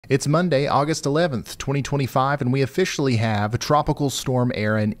It's Monday, August 11th, 2025, and we officially have Tropical Storm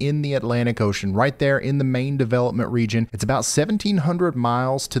Erin in the Atlantic Ocean, right there in the main development region. It's about 1,700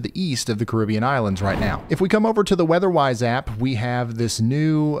 miles to the east of the Caribbean islands right now. If we come over to the WEATHERWISE app, we have this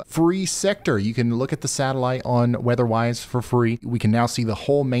new free sector. You can look at the satellite on WEATHERWISE for free. We can now see the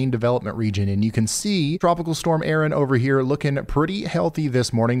whole main development region, and you can see Tropical Storm Erin over here looking pretty healthy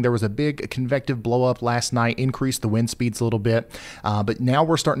this morning. There was a big convective blow up last night, increased the wind speeds a little bit, but now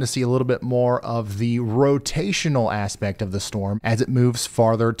we're starting to see a little bit more of the rotational aspect of the storm as it moves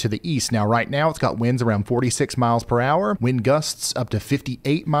farther to the east. Now, right now, it's got winds around 46 miles per hour, wind gusts up to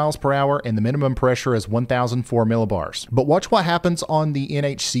 58 miles per hour, and the minimum pressure is 1,004 millibars. But watch what happens on the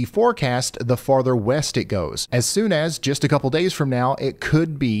NHC forecast the farther west it goes. As soon as just a couple days from now, it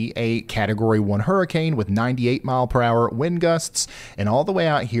could be a Category 1 hurricane with 98 mile per hour wind gusts, and all the way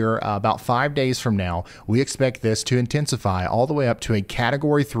out here, about 5 days from now, we expect this to intensify all the way up to a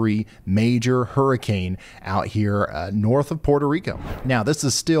Category 3 major hurricane out here north of Puerto Rico. Now, this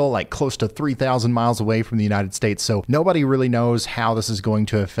is still like close to 3,000 miles away from the United States, so nobody really knows how this is going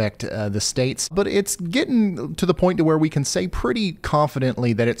to affect the states, but it's getting to the point to where we can say pretty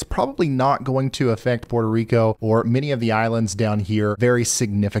confidently that it's probably not going to affect Puerto Rico or many of the islands down here very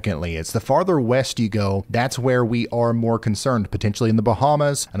significantly. It's the farther west you go, that's where we are more concerned, potentially in the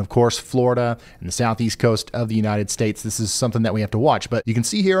Bahamas and of course Florida and the southeast coast of the United States. This is something that we have to watch, but you can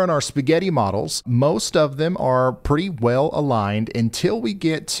see here on our spaghetti models, most of them are pretty well aligned until we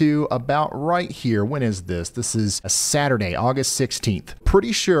get to about right here. When is this? This is a Saturday, August 16th.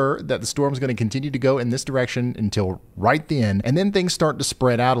 Pretty sure that the storm is going to continue to go in this direction until right then, and then things start to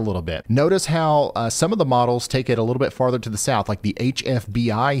spread out a little bit. Notice how some of the models take it a little bit farther to the south, like the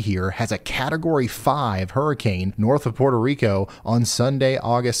HFBI here has a Category 5 hurricane north of Puerto Rico on Sunday,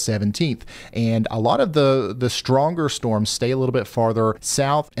 August 17th. And a lot of the stronger storms stay a little bit farther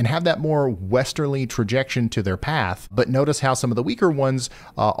south and have that more westerly trajectory to their path. But notice how some of the weaker ones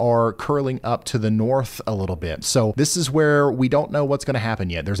are curling up to the north a little bit. So this is where we don't know what's going to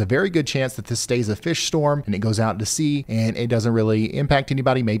happen yet. There's a very good chance that this stays a fish storm and it goes out to sea and it doesn't really impact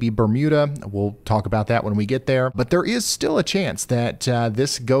anybody, maybe Bermuda. We'll talk about that when we get there. But there is still a chance that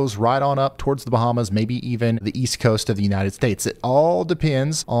this goes right on up towards the Bahamas, maybe even the east coast of the United States. It all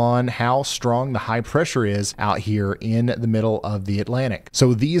depends on how strong the high pressure is out here in the middle of the Atlantic.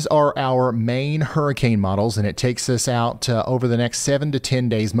 So these are our main hurricane models, and it takes us out over the next 7 to 10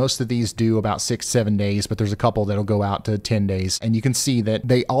 days. Most of these do about 6-7 days, but there's a couple that'll go out to 10 days. And you can see that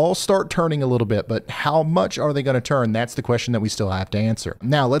they all start turning a little bit, but how much are they going to turn? That's the question that we still have to answer.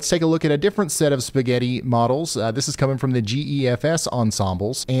 Now, let's take a look at a different set of spaghetti models. This is coming from the GEFS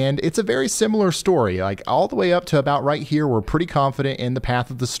ensembles, and it's a very similar story. Like all the way up to about right here, we're pretty confident in the path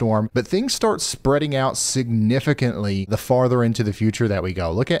of the storm, but things start spreading out significantly the farther into the future that we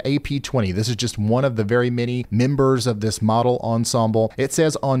go. Look at AP20. This is just one of the very many members of this model ensemble. It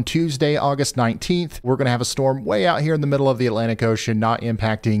says on Tuesday, August 19th, we're going to have a storm way out here in the middle of the Atlantic Ocean, not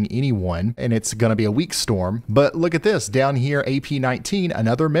impacting anyone, and it's going to be a weak storm. But look at this down here, AP19,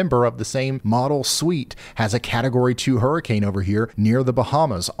 another member of the same model suite, has a Category 2 hurricane over here near the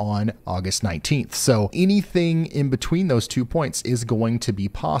Bahamas on August 19th. So anything in between those 2 points is going to be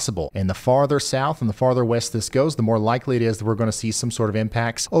possible. And the farther south and the farther west this goes, the more likely it is that we're going to see some sort of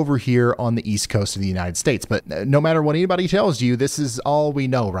impacts over here on the east coast of the United States. But no matter what anybody tells you, this is all we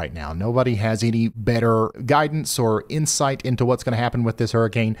know right now. Nobody has any better guidance or insight into what's going to happen with this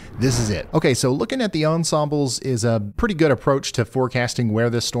hurricane. This is it. Okay, so looking at the ensembles is a pretty good approach to forecasting where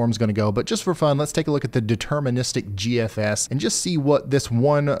this storm's going to go. But just for fun, let's take a look at the deterministic GFS and just see what this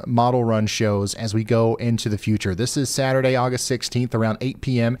one model run shows as we go into the future. This is Saturday, August 16th around 8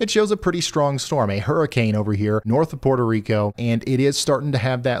 p.m. It shows a pretty strong storm, a hurricane over here north of Puerto Rico, and it is starting to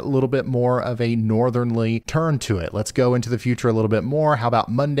have that little bit more of a northerly turn to it. Let's go into the future a little bit more. How about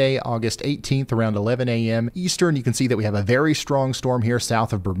Monday, August 18th around 11 a.m. Eastern? You can see that we have a very strong storm here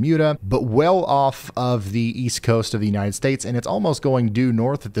south of Bermuda, but well off of the east coast of the United States, and it's almost going due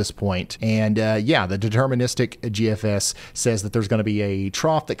north at this point. And yeah, the deterministic GFS says that there's going to be a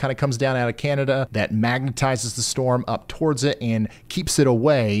trough that kind of comes down out of Canada that magnetizes the storm up towards it and keeps it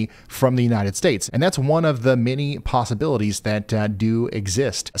away from the United States. And that's one of the many possibilities that do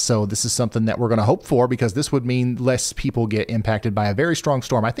exist. So this is something that we're going to hope for, because this would mean less people get impacted by a very strong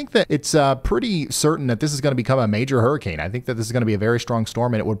storm. I think that it's pretty certain that this is going to become a major hurricane. I think that this is going going to be a very strong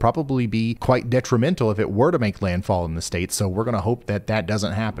storm, and it would probably be quite detrimental if it were to make landfall in the state. So we're going to hope that that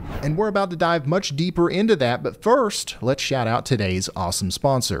doesn't happen. And we're about to dive much deeper into that. But first, let's shout out today's awesome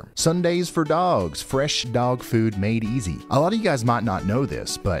sponsor, Sundays for Dogs, fresh dog food made easy. A lot of you guys might not know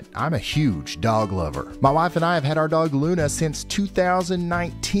this, but I'm a huge dog lover. My wife and I have had our dog Luna since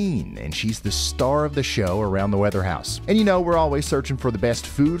 2019, and she's the star of the show around the Weather House. And you know, we're always searching for the best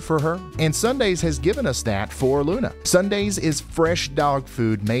food for her, and Sundays has given us that for Luna. Sundays is fresh dog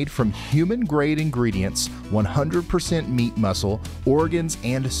food made from human-grade ingredients, 100% meat muscle, organs,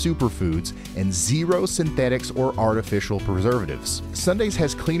 and superfoods, and zero synthetics or artificial preservatives. Sundays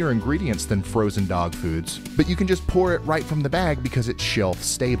has cleaner ingredients than frozen dog foods, but you can just pour it right from the bag because it's shelf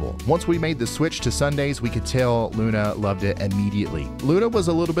stable. Once we made the switch to Sundays, we could tell Luna loved it immediately. Luna was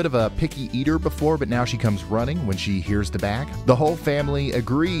a little bit of a picky eater before, but now she comes running when she hears the bag. The whole family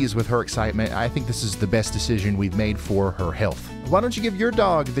agrees with her excitement. I think this is the best decision we've made for her health. Why don't you give your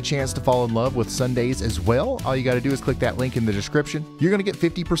dog the chance to fall in love with Sundays as well? All you got to do is click that link in the description. You're going to get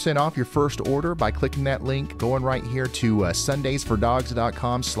 50% off your first order by clicking that link, going right here to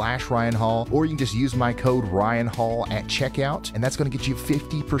sundaysfordogs.com/Ryan Hall, or you can just use my code Ryan Hall at checkout, and that's going to get you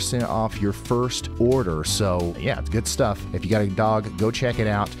 50% off your first order. So yeah, it's good stuff. If you got a dog, go check it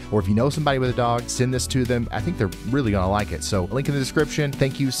out. Or if you know somebody with a dog, send this to them. I think they're really going to like it. So link in the description.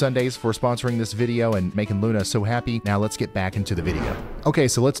 Thank you, Sundays, for sponsoring this video and making Luna so happy. Now let's get back into the video. Okay,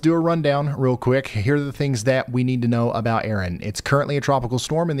 so let's do a rundown real quick. Here are the things that we need to know about Erin. It's currently a tropical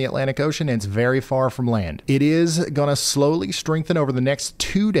storm in the Atlantic Ocean, and it's very far from land. It is going to slowly strengthen over the next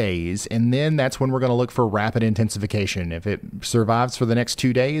 2 days, and then that's when we're going to look for rapid intensification. If it survives for the next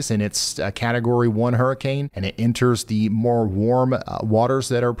 2 days and it's a Category 1 hurricane and it enters the more warm waters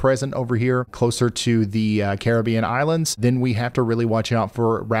that are present over here closer to the Caribbean islands, then we have to really watch out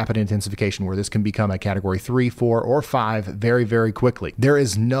for rapid intensification, where this can become a Category 3, 4, or 5 very quickly. There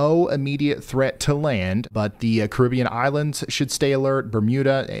is no immediate threat to land, but the Caribbean islands should stay alert.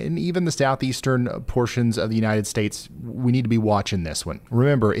 Bermuda and even the southeastern portions of the United States, we need to be watching this one.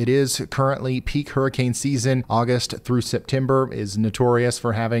 Remember, it is currently peak hurricane season. August through September is notorious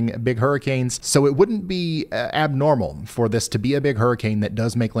for having big hurricanes, so it wouldn't be abnormal for this to be a big hurricane that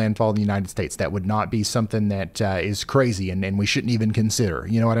does make landfall in the United States. That would not be something that is crazy and we shouldn't even consider.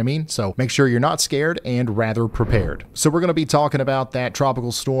 You know what I mean? So make sure you're not scared and rather prepared. So we're going to be talking about that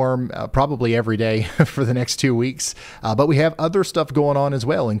tropical storm probably every day for the next 2 weeks, but we have other stuff going on as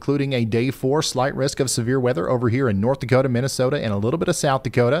well, including a day 4 slight risk of severe weather over here in North Dakota, Minnesota, and a little bit of South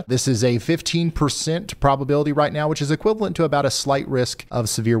Dakota. This is a 15% probability right now, which is equivalent to about a slight risk of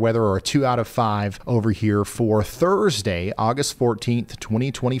severe weather, or a 2 out of 5 over here for Thursday, August 14th,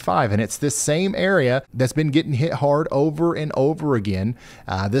 2025. And it's this same area that's been getting hit hard over and over again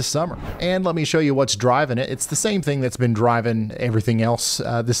this summer. And let me show you what's driving it. It's the same thing that's been driving everything else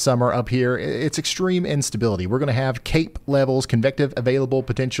this summer up here. It's extreme instability. We're going to have CAPE levels, convective available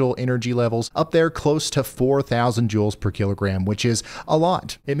potential energy levels, up there close to 4,000 joules per kilogram, which is a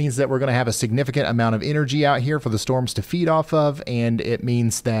lot. It means that we're going to have a significant amount of energy out here for the storms to feed off of, and it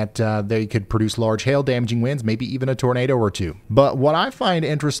means that they could produce large hail, damaging winds, maybe even a tornado or two. But what I find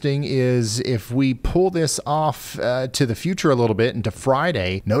interesting is if we pull this off to the future a little bit into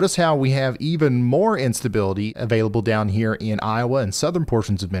Friday, notice how we have even more instability available down here in Iowa and southern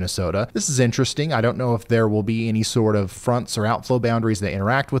portions of Minnesota. This is interesting. I don't know if there will be any sort of fronts or outflow boundaries that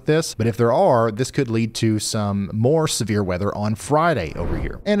interact with this, but if there are, this could lead to some more severe weather on Friday over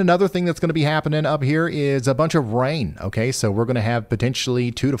here. And another thing that's going to be happening up here is a bunch of rain. Okay, so we're going to have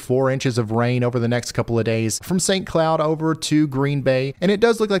potentially 2 to 4 inches of rain over the next couple of days from St. Cloud over to Green Bay. And it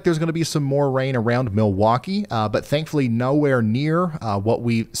does look like there's going to be some more rain around Milwaukee, but thankfully nowhere near what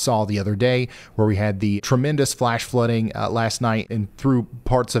we saw the other day, where we had the tremendous flash flooding last night and through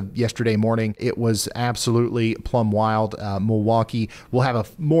parts of yesterday morning. It was absolutely plumb wild. Milwaukee, we'll have a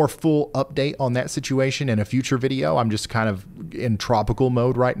more full update on that situation in a future video. I'm just kind of in tropical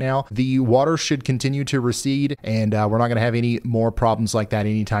mode right now. The water should continue to recede, and we're not going to have any more problems like that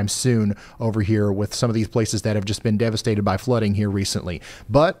anytime soon over here with some of these places that have just been devastated by flooding here recently.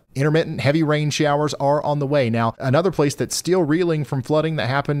 But intermittent heavy rain showers are on the way. Now, another place that's still reeling from flooding that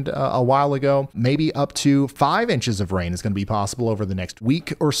happened a while ago, maybe up to 5 inches of rain is going to be possible over the next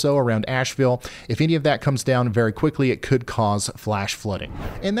week or so around Asheville. If any of that comes down very quickly, it could cause flash flooding.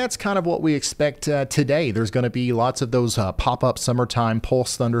 And that's kind of what we expect today. There's going to be lots of those pop-up summertime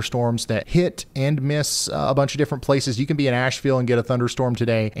pulse thunderstorms that hit and miss a bunch of different places. You can be in Asheville and get a thunderstorm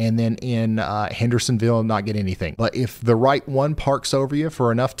today, and then in Hendersonville not get anything. But if the right one parks over you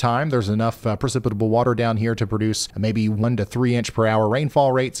for enough time. There's enough precipitable water down here to produce maybe 1 to 3 inch per hour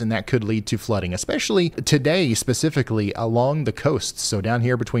rainfall rates, and that could lead to flooding, especially today, specifically along the coasts. So down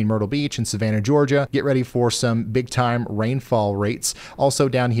here between Myrtle Beach and Savannah, Georgia, get ready for some big time rainfall rates. Also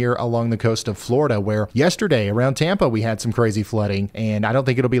down here along the coast of Florida, where yesterday around Tampa, we had some crazy flooding, and I don't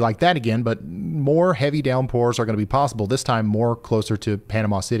think it'll be like that again, but more heavy downpours are going to be possible, this time more closer to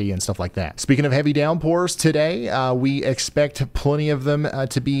Panama City and stuff like that. Speaking of heavy downpours today, we expect plenty of them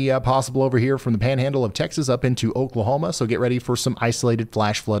to be possible over here from the panhandle of Texas up into Oklahoma, so get ready for some isolated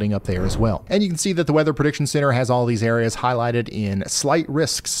flash flooding up there as well. And you can see that the Weather Prediction Center has all these areas highlighted in slight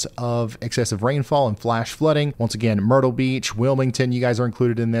risks of excessive rainfall and flash flooding. Once again, Myrtle Beach, Wilmington, you guys are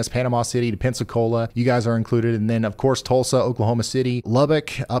included in this, Panama City to Pensacola, you guys are included, and then of course Tulsa, Oklahoma City,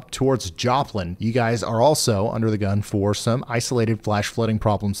 Lubbock up towards Joplin. You guys are also under the gun for some isolated flash flooding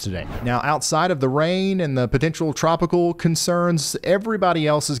problems today. Now, outside of the rain and the potential tropical concerns, everybody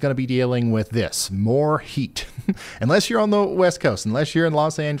else is going to be dealing with this: more heat. Unless you're on the West Coast, unless you're in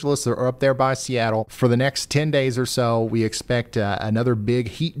Los Angeles or up there by Seattle, for the next 10 days or so, we expect another big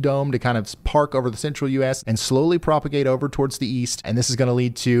heat dome to kind of park over the central U.S. and slowly propagate over towards the east. And this is going to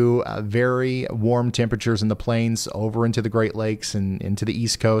lead to very warm temperatures in the plains over into the Great Lakes and into the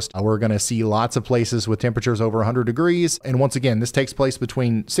East Coast. We're going to see lots of places with temperatures over 100 degrees. And once again, this takes place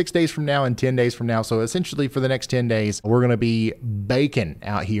between 6 days from now and 10 days from now. So essentially for the next 10 days, we're going to be baking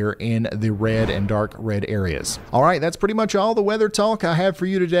out here in the red and dark red areas. All right, that's pretty much all the weather talk I have for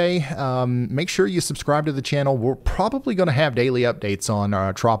you today. Make sure you subscribe to the channel. We're probably going to have daily updates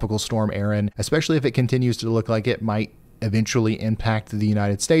on Tropical Storm Erin, especially if it continues to look like it might eventually impact the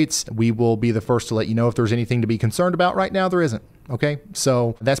United States. We will be the first to let you know if there's anything to be concerned about. Right now, there isn't. Okay,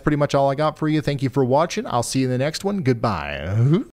 so that's pretty much all I got for you. Thank you for watching. I'll see you in the next one. Goodbye.